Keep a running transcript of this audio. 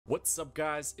What's up,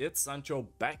 guys? It's Sancho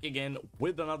back again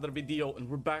with another video, and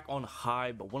we're back on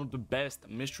Hybe, one of the best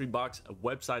mystery box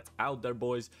websites out there,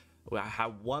 boys. I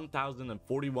have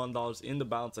 $1,041 in the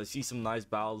balance. I see some nice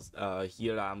balls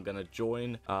here that I'm gonna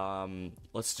join.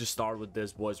 Let's just start with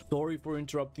this, boys. Sorry for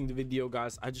interrupting the video,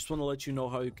 guys. I just want to let you know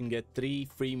how you can get 3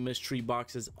 free mystery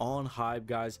boxes on Hybe,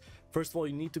 guys. First of all,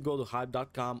 you need to go to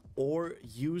hybe.com or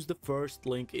use the first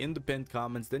link in the pinned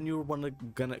comments. Then you're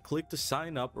gonna click to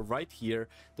sign up right here.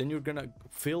 Then you're gonna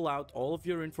fill out all of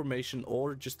your information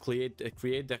or just create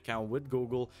the account with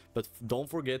Google. But don't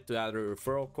forget to add a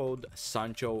referral code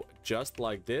Sancho, just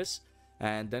like this,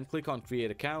 and then click on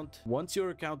create account. Once your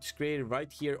account is created,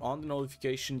 right here on the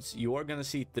notifications, you are gonna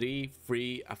see 3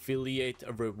 free affiliate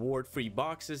reward free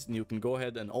boxes, and you can go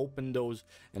ahead and open those.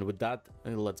 And with that,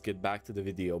 let's get back to the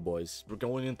video, boys. We're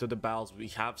going into the battles. We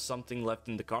have something left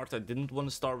in the cart. I didn't want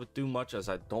to start with too much as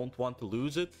I don't want to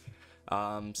lose it.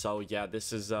 So yeah,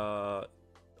 this is oh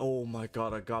my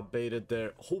god, I got baited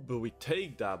there. Oh, but we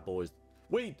take that, boys.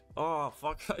 Wait, oh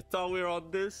fuck, I thought we were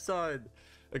on this side.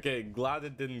 Okay, glad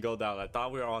it didn't go down. I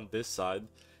thought we were on this side.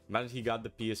 Imagine he got the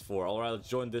PS4. All right, let's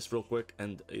join this real quick,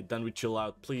 and then we chill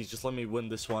out. Please, just let me win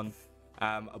this one.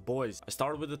 Boys, I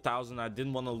started with 1,000. I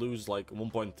didn't want to lose like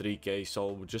 1.3k,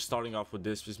 so just starting off with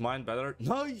this. Is mine better?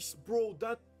 Nice, bro.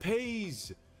 That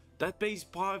pays. That pays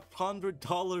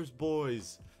 $500,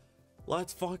 boys.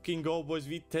 Let's fucking go, boys.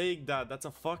 We take that. That's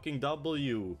a fucking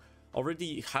W.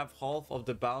 Already have half of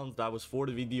the balance that was for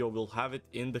the video. We'll have it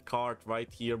in the cart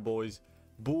right here, boys.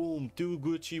 Boom, 2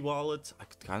 Gucci wallets. I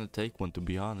could kind of take one, to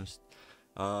be honest.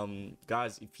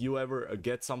 Guys, if you ever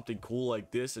get something cool like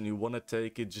this and you want to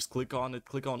take it, just click on it,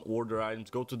 click on order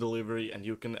items, go to delivery, and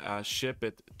you can ship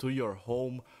it to your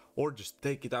home or just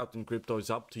take it out in crypto. It's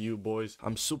up to you, boys.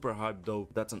 I'm super hyped though.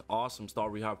 That's an awesome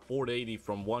start. We have 480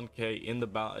 from 1k in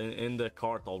the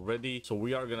cart already, so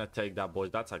we are gonna take that, boys.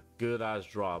 That's a good ass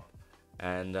drop.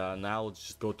 And now let's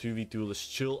just go 2v2. Let's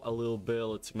chill a little bit.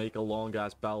 Let's make a long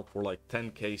ass battle for like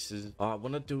 10 cases. I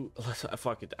want to do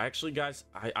fuck it. Actually, guys,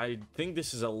 I think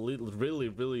this is a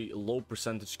really low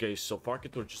percentage case, so fuck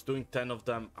it. We're just doing 10 of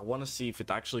them. I want to see if it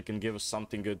actually can give us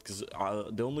something good, because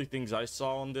the only things I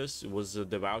saw on this was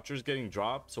the vouchers getting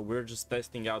dropped. So we're just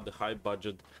testing out the high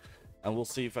budget, and we'll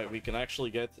see if we can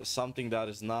actually get something that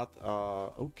is not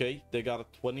okay. They got a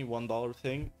 $21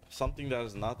 thing, something that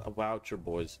is not a voucher,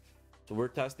 boys. So we're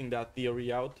testing that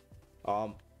theory out.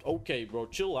 Okay, bro,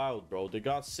 chill out, bro. They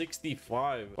got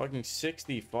 65, fucking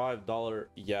 $65.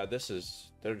 Yeah,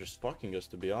 they're just fucking us,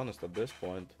 to be honest, at this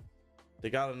point. They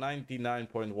got a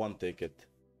 99.1 ticket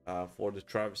for the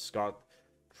Travis Scott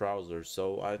trousers.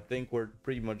 So I think we're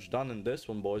pretty much done in this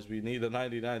one, boys. We need a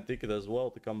 99 ticket as well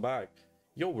to come back.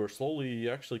 Yo, we're slowly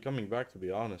actually coming back, to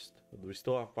be honest. We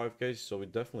still have 5 cases, so we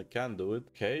definitely can do it.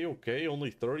 Okay,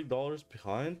 only $30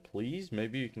 behind. Please,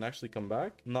 maybe you can actually come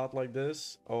back. Not like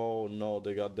this. Oh no,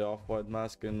 they got the off-white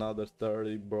mask, another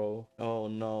 30, bro. Oh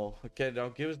no. Okay, now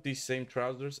give us these same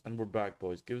trousers and we're back,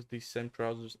 boys. Give us these same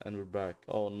trousers and we're back.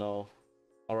 Oh no.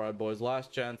 All right, boys,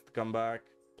 last chance to come back,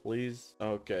 please.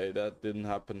 Okay, that didn't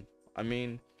happen. I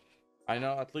mean, I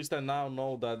know, at least I now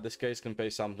know that this case can pay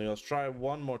something. Let's try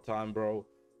one more time, bro.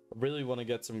 I really want to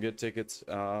get some good tickets.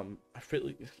 I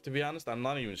really, to be honest, I'm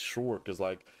not even sure, because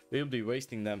like they'll be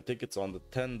wasting them tickets on the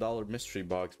 $10 mystery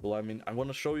box. But I mean, I want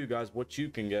to show you guys what you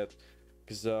can get,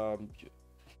 because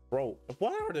bro,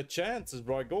 what are the chances,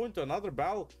 bro? I go into another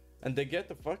battle and they get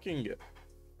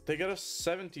a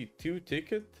 72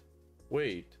 ticket.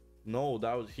 Wait, no,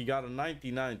 he got a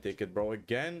 99 ticket, bro.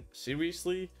 Again,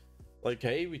 seriously? Like,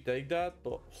 hey, we take that,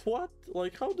 but what?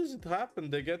 Like, how does it happen?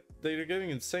 They're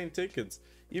getting insane tickets.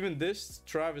 Even this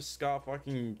Travis Scott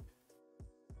fucking...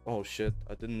 Oh shit,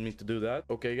 I didn't mean to do that.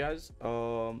 Okay, guys,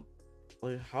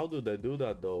 like, how do they do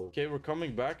that though? Okay, we're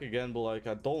coming back again, but like,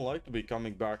 I don't like to be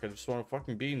coming back. I just want to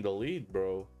fucking be in the lead,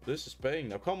 bro. This is paying.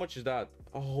 Now, how much is that?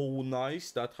 Oh, nice,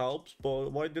 that helps.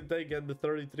 But why did they get the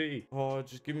 33? Oh,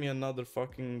 just give me another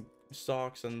fucking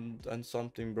socks and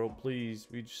something, bro, please.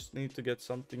 We just need to get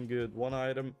something good. One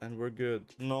item and we're good.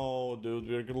 No, dude,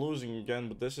 we're losing again,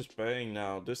 but this is paying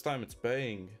now. This time it's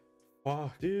paying.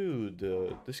 Fuck, dude,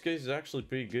 this case is actually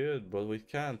pretty good, but we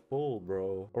can't pull,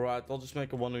 bro. All right, I'll just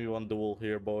make a 1v1 duel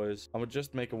here, boys. I'm gonna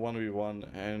just make a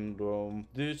 1v1 and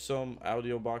do some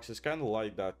audio boxes, kind of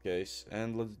like that case.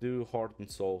 And let's do heart and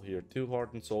soul here. 2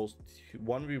 heart and souls,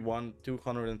 1v1,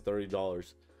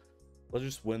 $230. Let's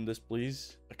just win this,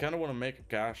 please. I kind of want to make a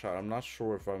cash out. I'm not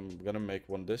sure if I'm gonna make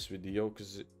one this video,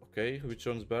 because okay, which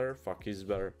one's better? Fuck, he's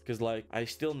better, because like I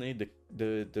still need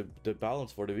the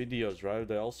balance for the videos,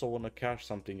 right? I also want to cash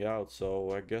something out,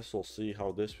 so I guess we'll see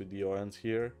how this video ends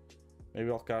here. Maybe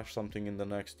I'll cash something in the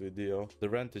next video. The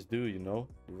rent is due, you know?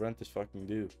 The rent is fucking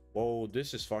due. Whoa,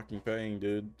 this is fucking paying,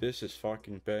 dude. This is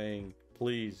fucking paying.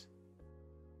 Please.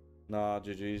 Nah,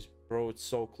 GG's. Bro, it's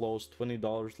so close.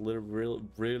 $20, literally,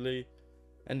 really?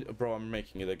 And, bro, I'm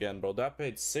making it again, bro. That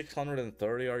paid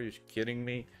 630. Are you kidding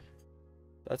me?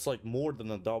 That's like more than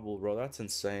a double, bro. That's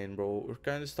insane, bro. We're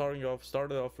kind of started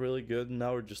off really good, and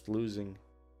now we're just losing.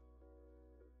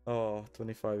 Oh,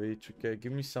 25 each. Okay,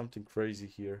 give me something crazy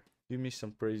here. Give me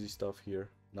some crazy stuff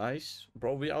here. Nice.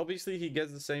 Bro, obviously he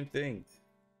gets the same thing.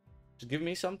 Just give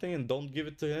me something and don't give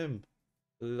it to him.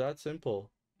 That simple.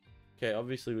 Okay,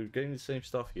 obviously we're getting the same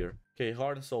stuff here. Okay,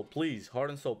 heart and soul, please. Heart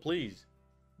and soul, please.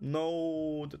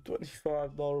 No, the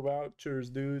 $25 vouchers,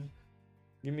 dude.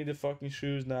 Give me the fucking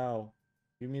shoes now.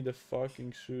 Give me the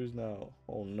fucking shoes now.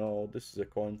 Oh no, this is a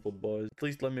coin flip, boys. At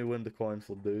least let me win the coin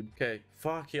flip, dude. Okay,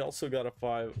 fuck, he also got a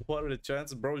 5. What are the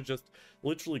chances? Bro is just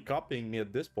literally copying me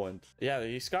at this point. Yeah,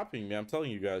 he's copying me, I'm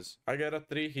telling you guys. I get a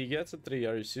 3, he gets a 3.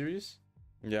 Are you serious?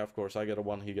 Yeah, of course, I get a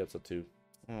 1, he gets a 2.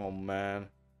 Oh, man.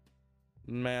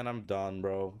 Man, I'm done,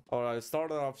 bro. Alright, it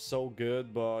started off so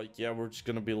good, but yeah, we're just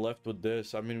gonna be left with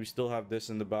this. I mean, we still have this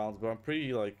in the balance, but I'm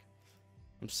pretty, like...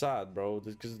 I'm sad, bro,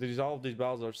 because all of these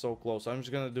battles are so close. I'm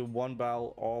just gonna do one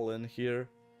battle all in here.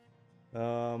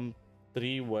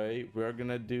 3-way. We're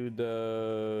gonna do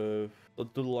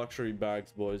let's do the luxury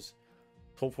bags, boys.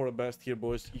 Hope for the best here,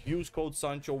 boys. Use code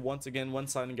Sancho once again when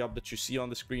signing up that you see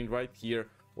on the screen right here,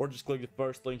 or just click the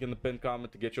first link in the pinned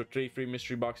comment to get your 3 free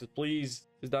mystery boxes, please.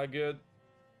 Is that good?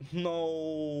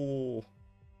 No.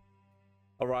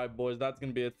 All right, boys, that's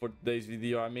gonna be it for today's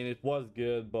video. I mean, it was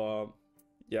good, but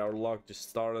yeah, our luck just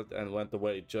started and went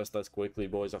away just as quickly,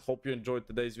 boys. I hope you enjoyed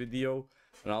today's video,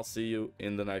 and I'll see you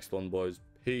in the next one, boys.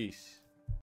 Peace.